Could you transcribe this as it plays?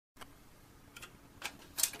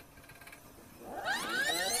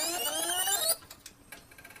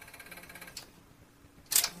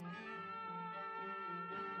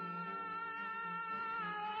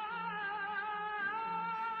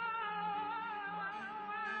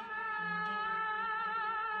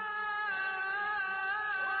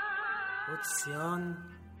قدسیان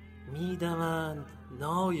میدمند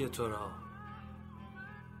نای تو را،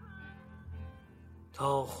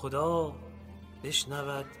 تا خدا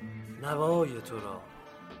بشنود نوای تو را.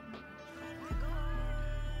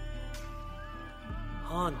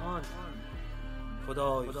 هان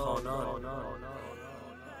خدای خانان،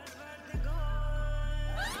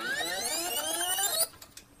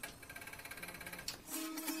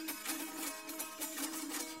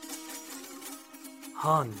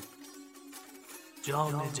 هان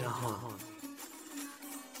جام جهان.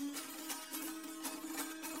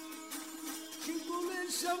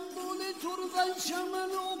 سمبول تربان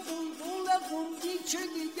شمن و بلبل قمدی که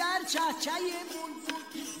دیگر چهچه بلبل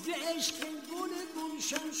به عشق گل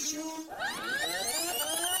گلشن شد.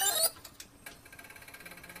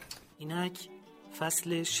 اینک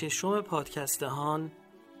فصل 6 پادکست هان،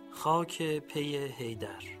 خاک پی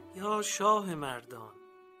حیدر. یا شاه مردان،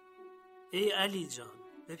 ای علی جان،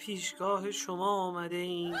 به پیشگاه شما آمده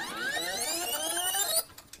ایم.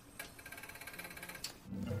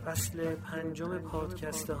 فصل 5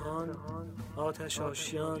 پادکست هان، آتش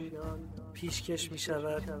آشیان، پیشکش می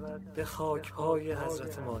شود به خاک‌های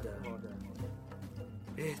حضرت مادر،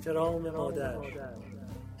 به احترام مادر،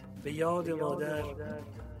 به یاد مادر،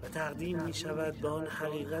 و تقدیم می شود به آن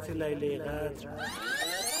حقیقت لیله قدر.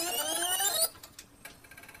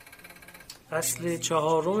 فصل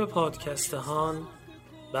 4 پادکست هان،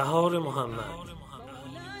 بهار محمد.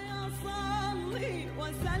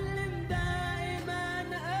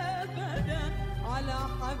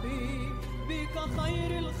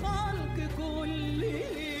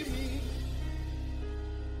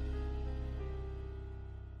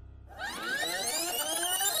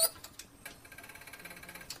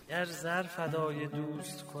 گر زر فدای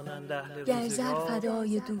دوست کنند اهل روزگار، گر زر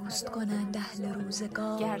فدای دوست کنند اهل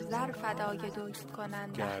روزگار، گر زر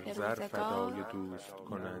فدای دوست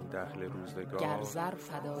کنند اهل روزگار، گر زر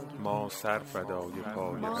فدای ما سر فدای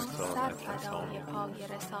پای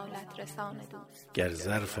رسالت رسان دوست. گر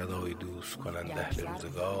زر فدای دوست کنند اهل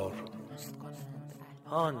روزگار.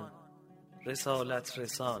 هان رسالت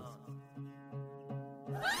رسان.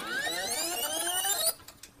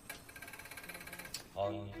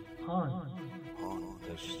 هان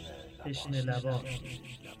تشنه لبان.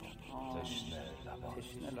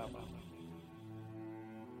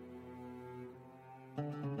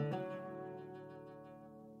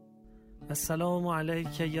 السلام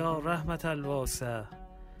علیک یا رحمت الواسع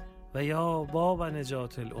و یا باب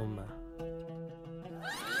نجات الامه.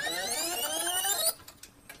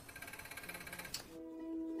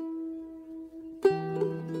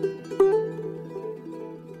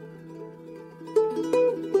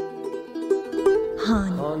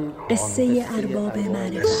 هان قصه ارباب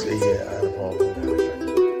معرفت.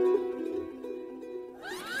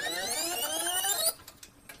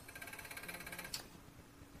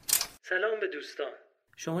 سلام به دوستان،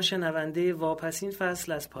 شما شنونده واپسین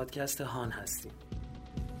فصل از پادکست هان هستید.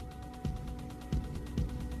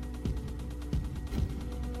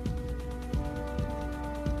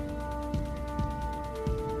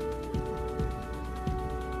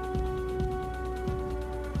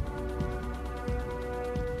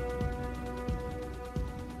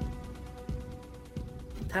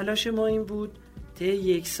 تلاش ما این بود طی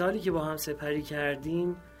 1 سالی که با هم سپری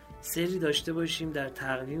کردیم سری داشته باشیم در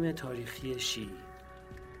تقویم تاریخی شیعی.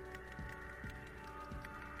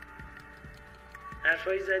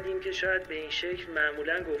 حرفایی زدیم که شاید به این شکل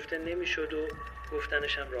معمولاً گفته نمی‌شد و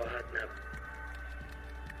گفتنش هم راحت نبود.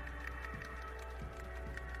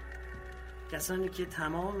 کسانی که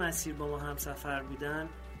تمام مسیر با ما همسفر بودن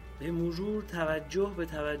به مرور توجه به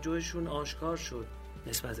توجهشون آشکار شد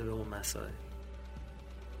نسبت به اون مسائل.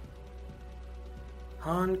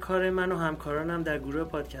 هان کار من و همکارانم در گروه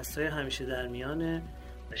پادکست های همیشه در میانه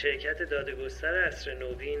و شرکت دادگستر عصر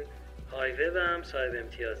نوین هایوه و هم صاحب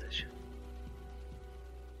امتیازشه.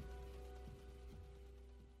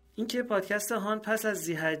 اینکه پادکست هان پس از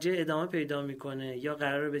الحجه ادامه پیدا میکنه یا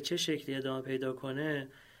قراره به چه شکلی ادامه پیدا کنه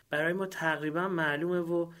برای ما تقریبا معلومه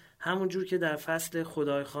و همونجور که در فصل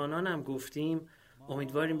خدای خانان هم گفتیم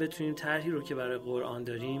امیدواریم بتونیم طرحی رو که برای قرآن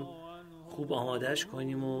داریم خوب آمادهش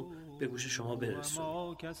کنیم و به گوش شما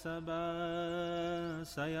برسونیم.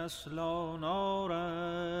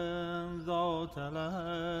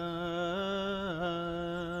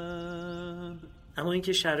 اما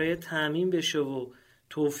اینکه شرایط تأمین بشه و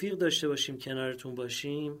توفیق داشته باشیم کنارتون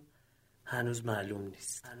باشیم هنوز معلوم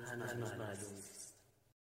نیست.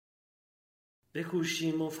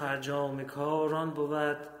 بکوشیم و فرجام کاران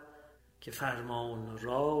بود که فرمان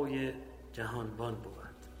رای جهانبان بود.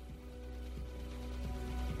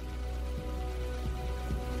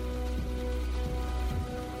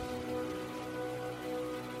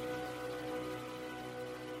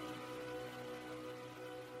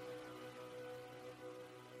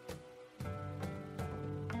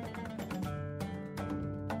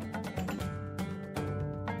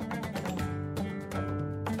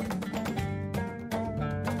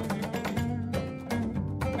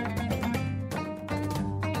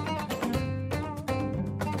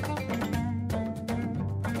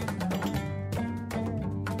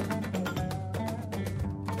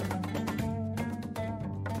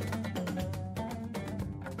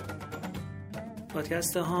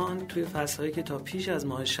 پادکست هان توی فصل‌هایی که تا پیش از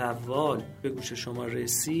ماه شوال به گوش شما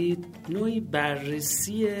رسید نوعی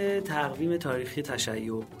بررسی تقویم تاریخی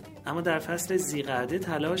تشیع بود. اما در فصل ذی‌قعده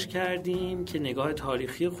تلاش کردیم که نگاه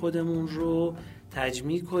تاریخی خودمون رو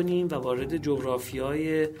تجمیع کنیم و وارد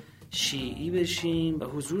جغرافیای شیعی بشیم و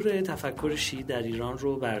حضور تفکر شیعی در ایران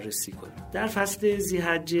رو بررسی کنیم. در فصل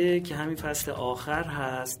ذی‌حجه که همین فصل آخر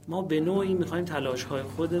هست، ما به نوعی میخوایم تلاش‌های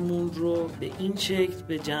خودمون رو به این شکل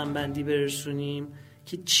به جمع‌بندی برسونیم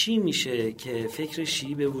که چی میشه که فکر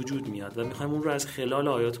شیعی به وجود میاد و میخوایم اون رو از خلال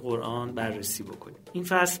آیات قرآن بررسی بکنیم. این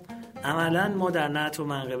فصل عملاً ما در نعت و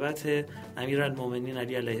منقبت امیرالمومنین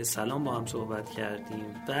علی علیه السلام با هم صحبت کردیم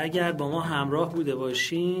و اگر با ما همراه بوده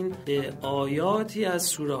باشین به آیاتی از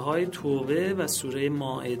سوره های توبه و سوره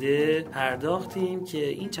مائده پرداختیم که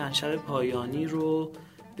این چند شب پایانی رو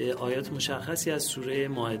به آیات مشخصی از سوره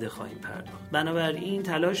مائده خواهیم پرداخت. بنابراین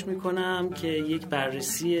تلاش میکنم که یک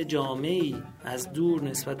بررسی جامعی از دور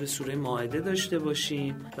نسبت به سوره مائده داشته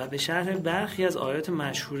باشیم و به شرح برخی از آیات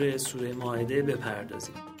مشهور سوره مائده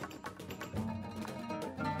بپردازیم.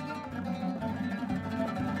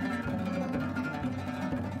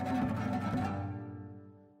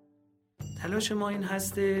 تلاش ما این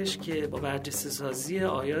هستش که با برجسته سازی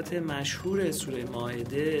آیات مشهور سوره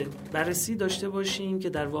مائده بررسی داشته باشیم که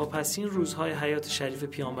در واپسین روزهای حیات شریف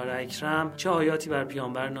پیامبر اکرم چه آیاتی بر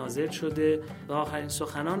پیامبر نازل شده و آخرین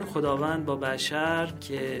سخنان خداوند با بشر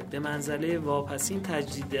که به منزله واپسین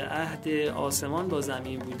تجدید عهد آسمان با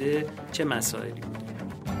زمین بوده چه مسائلی بوده.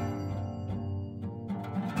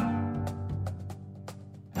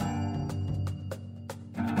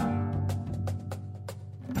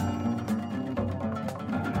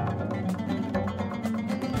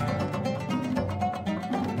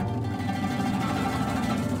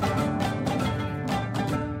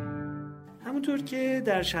 که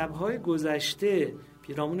در شب‌های گذشته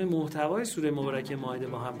پیرامون محتوای سوره مبارکه مائده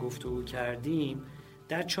با هم گفتگو کردیم،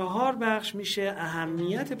 در 4 بخش میشه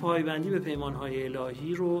اهمیت پایبندی به پیمان‌های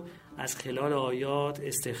الهی رو از خلال آیات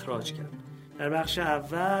استخراج کرد. در بخش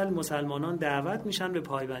اول مسلمانان دعوت میشن به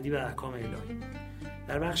پایبندی به احکام الهی.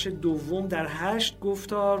 در بخش دوم در 8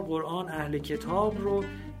 گفتار قرآن اهل کتاب رو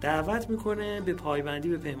دعوت میکنه به پایبندی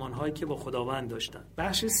به پیمانهایی که با خداوند داشتن.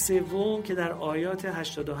 بخش سوم که در آیات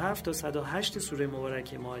 87 تا 108 سوره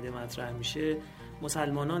مبارکه مائده مطرح میشه،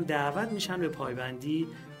 مسلمانان دعوت میشن به پایبندی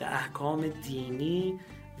به احکام دینی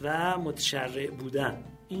و متشرع بودن.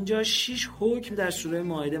 اینجا 6 حکم در سوره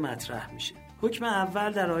مائده مطرح میشه. حکم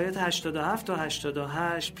اول در آیات 87 تا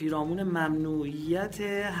 88 پیرامون ممنوعیت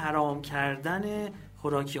حرام کردن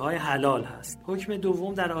خوراکی‌های حلال هست. حکم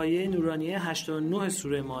دوم در آیه نورانیه 89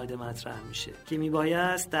 سوره مائده مطرح میشه که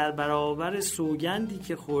میبایست در برابر سوگندی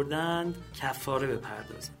که خوردند کفاره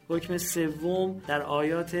بپردازند. حکم سوم در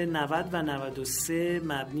آیات 90 و 93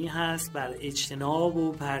 مبنی هست بر اجتناب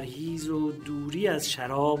و پرهیز و دوری از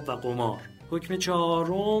شراب و قمار. حکم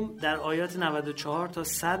چهارم در آیات 94 تا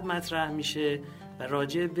 100 مطرح میشه و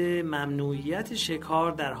راجع به ممنوعیت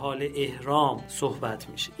شکار در حال احرام صحبت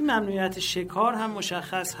میشه. این ممنوعیت شکار هم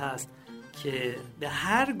مشخص هست که به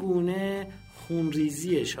هر گونه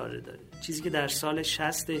خونریزی اشاره داره، چیزی که در سال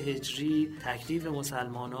 60 هجری تکلیف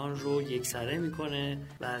مسلمانان رو یکسره میکنه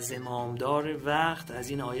و زمامدار وقت از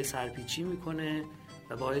این آیه سرپیچی میکنه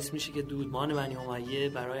و باعث میشه که دودمان بنی امیه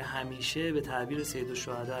برای همیشه به تعبیر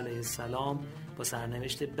سیدالشهدا علیه السلام با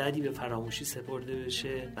سرنوشت بدی به فراموشی سپرده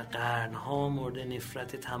بشه و قرنها مورد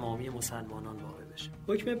نفرت تمامی مسلمانان واقع بشه.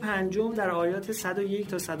 حکم پنجم در آیات 101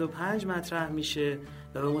 تا 105 مطرح میشه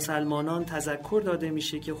و به مسلمانان تذکر داده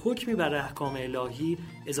میشه که حکمی بر احکام الهی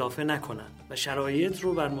اضافه نکنن و شرایط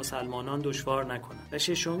رو بر مسلمانان دشوار نکنن. و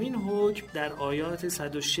ششمین حکم در آیات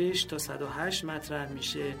 106 تا 108 مطرح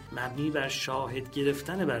میشه، مبنی بر شاهد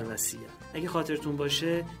گرفتن بر وصیت. اگه خاطرتون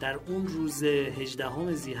باشه در اون روز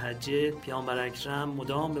 18 ذی‌حجه پیامبر اکرم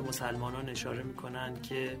مدام به مسلمانان اشاره میکنن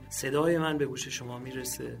که صدای من به گوش شما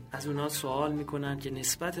میرسه. از اونها سوال میکنن که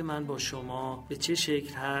نسبت من با شما به چه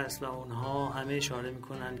شکل هست و اونها همه اشاره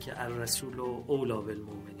میکنن که الرسول اولا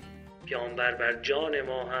بالمؤمنین، پیامبر بر جان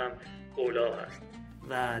ما هم اولا هست.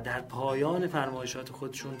 و در پایان فرمایشات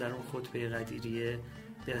خودشون در اون خطبه قدیریه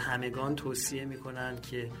به همگان توصیه میکنن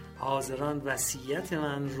که حاضران وصیت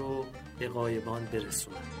من رو به غایبان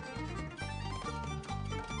برسونن.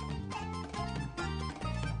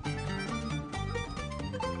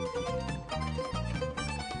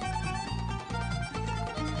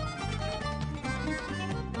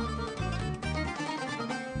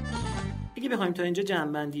 اگه بخوایم تا اینجا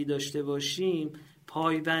جمع‌بندی داشته باشیم،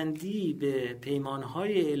 پایبندی به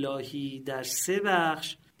پیمانهای الهی در 3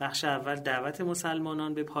 بخش. بخش اول دعوت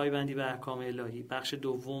مسلمانان به پایبندی به احکام الهی، بخش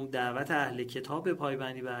دوم دعوت اهل کتاب به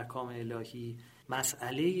پایبندی به احکام الهی،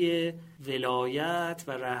 مسئله ولایت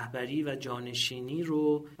و رهبری و جانشینی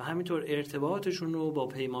رو و همینطور ارتباطشون رو با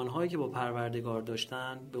پیمانهایی که با پروردگار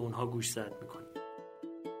داشتن به اونها گوشزد میکنه.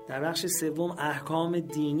 در بخش سوم احکام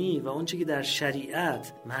دینی و اون چیزی که در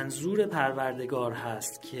شریعت منظور پروردگار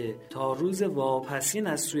هست که تا روز واپسین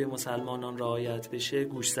از سوی مسلمانان رعایت بشه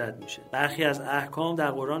گوشزد میشه. برخی از احکام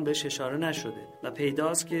در قرآن بهش اشاره نشده و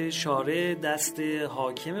پیداست که شارع دست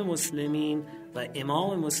حاکم مسلمین و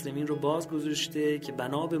امام مسلمین رو باز گذاشته که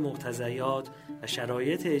بنا به مقتضیات و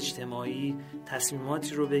شرایط اجتماعی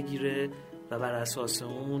تصمیماتی رو بگیره و بر اساس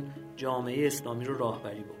اون جامعه اسلامی رو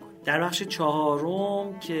راهبری بکنه. در بخش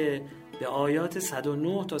چهارم که به آیات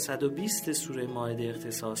 109 تا 120 سوره مائده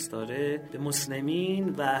اختصاص داره به مسلمین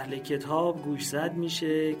و اهل کتاب گوشزد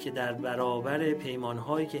میشه که در برابر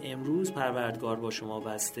پیمانهایی که امروز پروردگار با شما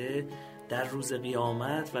بسته در روز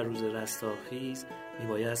قیامت و روز رستاخیز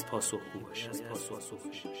میباید پاسخگو باشید.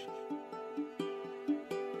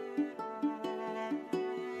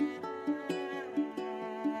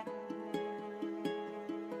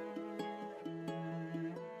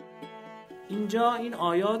 اینجا این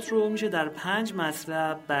آیات رو میشه در 5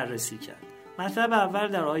 مطلب بررسی کرد. مطلب اول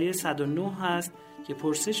در آیه 109 هست که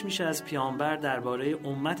پرسش میشه از پیامبر درباره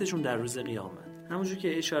امتشون در روز قیامت. همونجور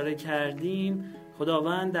که اشاره کردیم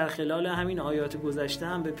خداوند در خلال همین آیات گذشته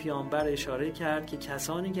هم به پیامبر اشاره کرد که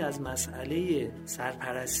کسانی که از مسئله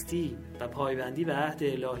سرپرستی و پایبندی به عهد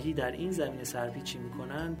الهی در این زمینه سرپیچی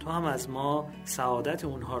میکنن تو هم از ما سعادت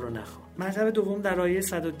اونها رو نخواه. مطلب دوم در آیه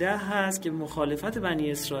 110 هست که مخالفت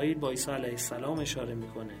بنی اسرائیل با عیسی علیه السلام اشاره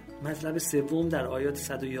میکنه. مطلب سوم در آیات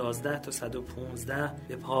 111 تا 115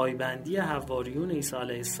 به پایبندی حواریون عیسی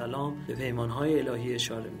علیه السلام به پیمانهای الهی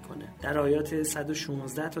اشاره میکنه. در آیات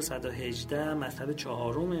 116 تا 118 مطلب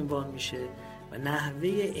چهارم عنوان میشه و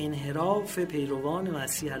نحوه انحراف پیروان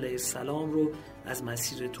مسیح علیه السلام رو از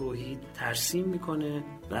مسیر توحید ترسیم میکنه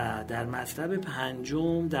و در مطلب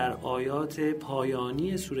پنجم در آیات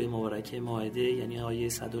پایانی سوره مبارکه مائده یعنی آیه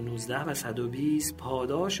 119 و 120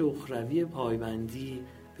 پاداش اخروی پایبندی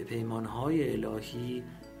به پیمانهای الهی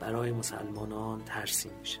برای مسلمانان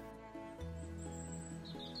ترسیم میشه.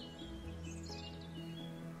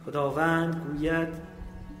 خداوند گوید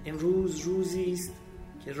امروز روزی است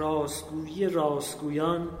که راستگویی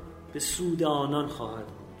راستگویان به سود آنان خواهد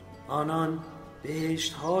بود. آنان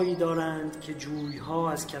بهشت‌هایی دارند که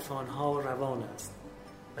جوی‌ها از کفان‌ها روان است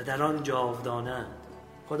و در آن جاودانند.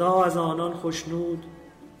 خدا از آنان خوشنود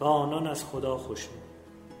و آنان از خدا خوشنود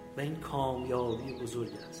و این کامیابی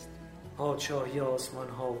بزرگ است. پادشاهی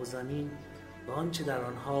آسمان‌ها و زمین و آنچه در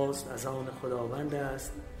آنهاست از آن خداوند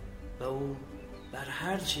است و او بر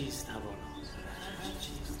هر چیز تواناست.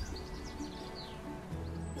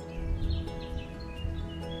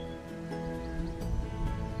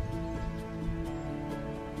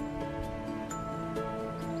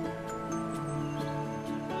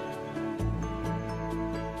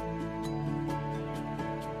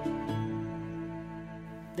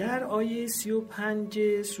 در آیه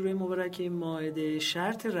 35 سوره مبارکه مائده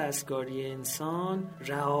شرط رستگاری انسان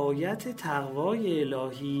رعایت تقوای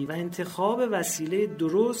الهی و انتخاب وسیله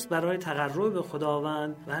درست برای تقرب به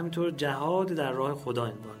خداوند و همینطور جهاد در راه خدا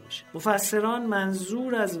عنوان میشه. مفسران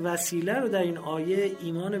منظور از وسیله رو در این آیه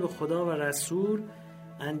ایمان به خدا و رسول،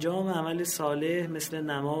 انجام عمل صالح مثل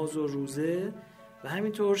نماز و روزه و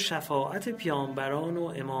همینطور شفاعت پیامبران و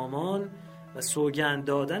امامان و سوگند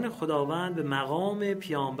دادن خداوند به مقام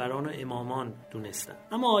پیامبران و امامان دونستن.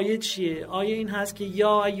 اما آیه چیه؟ آیه این هست که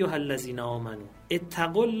یا ایها الذین آمنو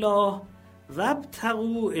اتقوا الله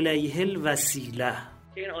وابتغوا الیه الوسیله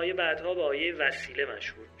که این آیه بعدها به آیه وسیله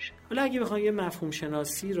مشهور میشه. حالا اگه بخوایم یه مفهوم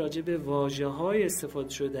شناسی راجع به واژه‌های استفاده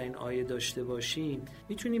شده در این آیه داشته باشیم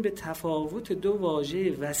میتونیم به تفاوت دو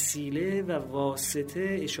واژه وسیله و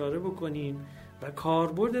واسطه اشاره بکنیم و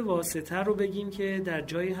کاربرد واسطه رو بگیم که در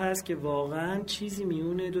جایی هست که واقعا چیزی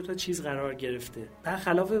میونه دو تا چیز قرار گرفته،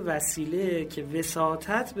 برخلاف وسیله که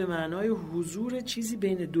وساطت به معنای حضور چیزی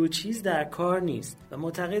بین دو چیز در کار نیست و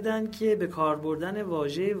معتقدند که به کار بردن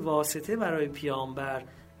واژه واسطه برای پیامبر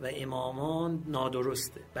و امامان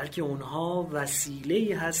نادرسته، بلکه اونها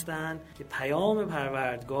وسیله‌ای هستند که پیام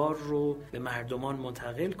پروردگار رو به مردمان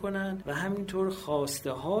منتقل کنند و همینطور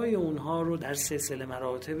خواسته های اونها رو در سلسله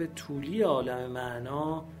مراتب طولی عالم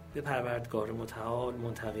معنا به پروردگار متعال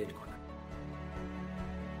منتقل کنند.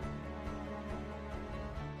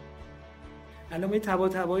 علامه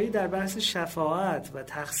طباطبایی در بحث شفاعت و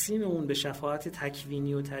تقسیم اون به شفاعت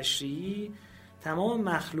تکوینی و تشریعی تمام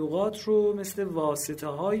مخلوقات رو مثل واسطه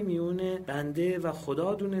های میون بنده و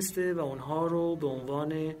خدا دونسته و اونها رو به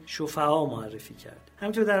عنوان شفعا معرفی کرد.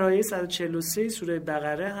 همینطور در آیه 143 سوره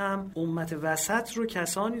بقره هم امت وسط رو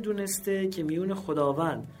کسانی دونسته که میون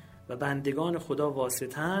خداوند و بندگان خدا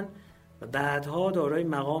واسطن و بعدها دارای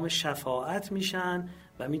مقام شفاعت میشن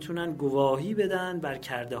و میتونن گواهی بدن بر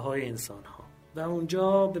کرده های انسان ها. و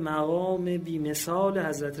اونجا به مقام بی‌مثال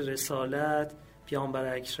حضرت رسالت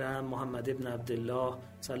پیامبر اکرم محمد ابن عبدالله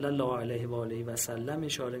صلی الله علیه و آله و سلم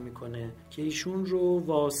اشاره میکنه که ایشون رو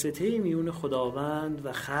واسطه میون خداوند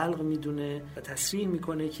و خلق میدونه و تصریح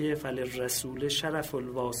میکنه که فللرسول شرف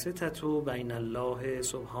الواسطه بین الله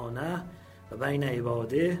سبحانه و بین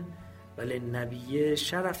عباده و للنبی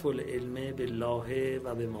شرف العلم بالله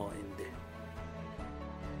و به مائده.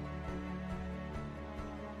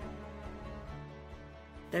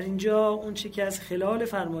 در اینجا اون چی که از خلال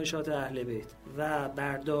فرمایشات اهل بیت و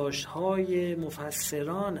برداشت‌های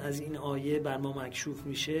مفسران از این آیه بر ما مکشوف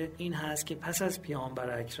میشه این هست که پس از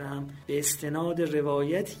پیامبر اکرم به استناد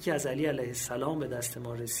روایتی که از علی علیه السلام به دست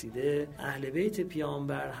ما رسیده، اهل بیت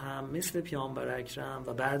پیامبر هم مثل پیامبر اکرم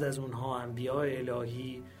و بعد از اونها انبیاء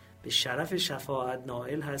الهی به شرف شفاعت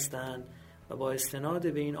نائل هستند و با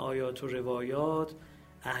استناد به این آیات و روایات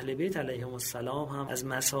اهل بیت علیهم السلام هم از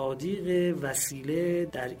مصادیق وسیله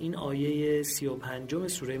در این آیه 35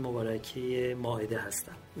 سوره مبارکه مائده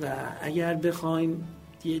هستند. و اگر بخوایم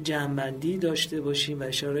یه جمع‌بندی داشته باشیم و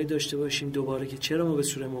اشاره داشته باشیم دوباره که چرا ما به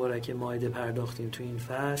سوره مبارکه مائده پرداختیم تو این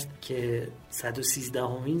فصل که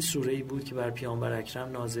 113مین سوره‌ای بود که بر پیامبر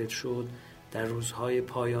اکرم نازل شد در روزهای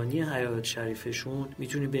پایانی حیات شریفشون،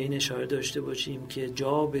 میتونیم به این اشاره داشته باشیم که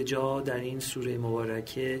جا به جا در این سوره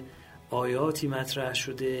مبارکه آیاتی مطرح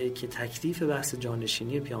شده که تکلیف بحث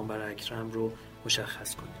جانشینی پیامبر اکرم رو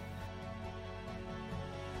مشخص کنه.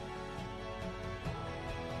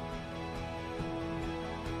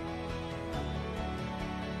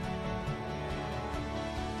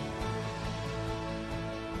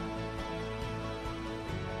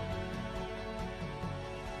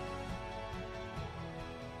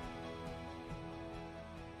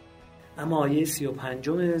 اما آیه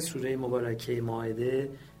 35 سوره مبارکه مائده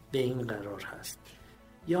به این قرار هست: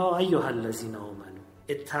 یا ایها الذین آمنوا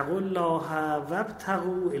اتقوا الله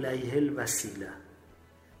وابتغوا الیه الوسیله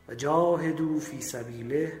و جاهدوا فی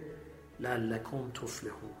سبیله لعلکم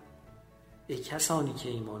تفلحون. ای کسانی که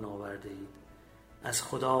ایمان آورده اید، از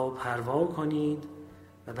خدا پروا کنید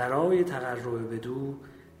و برای تقرب بدو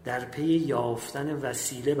در پی یافتن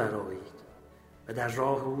وسیله برآیید و در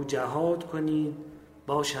راه او جهاد کنید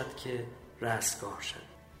باشد که رستگار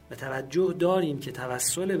شد. و توجه داریم که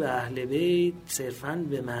توسل به اهل بیت صرفاً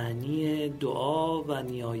به معنی دعا و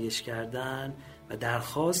نیایش کردن و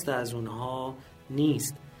درخواست از اونها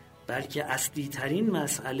نیست، بلکه اصلی ترین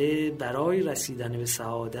مسئله برای رسیدن به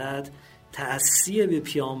سعادت تأسی به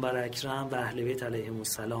پیامبر اکرم و اهل بیت علیهم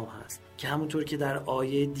السلام هست که همونطور که در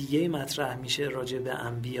آیه دیگه مطرح میشه راجع به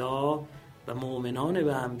انبیا و مؤمنان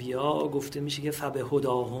به انبیا گفته میشه که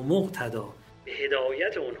فبهداهم مقتدا، به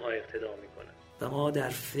هدایت اونها اقتدا میکنن. و ما در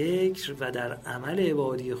فکر و در عمل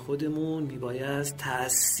عبادی خودمون میباید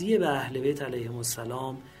تأسی به اهل بیت علیهم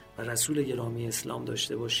السلام و رسول گرامی اسلام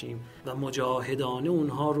داشته باشیم و مجاهدانه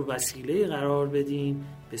اونها رو وسیله قرار بدیم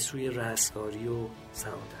به سوی رستگاری و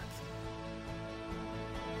سعادت.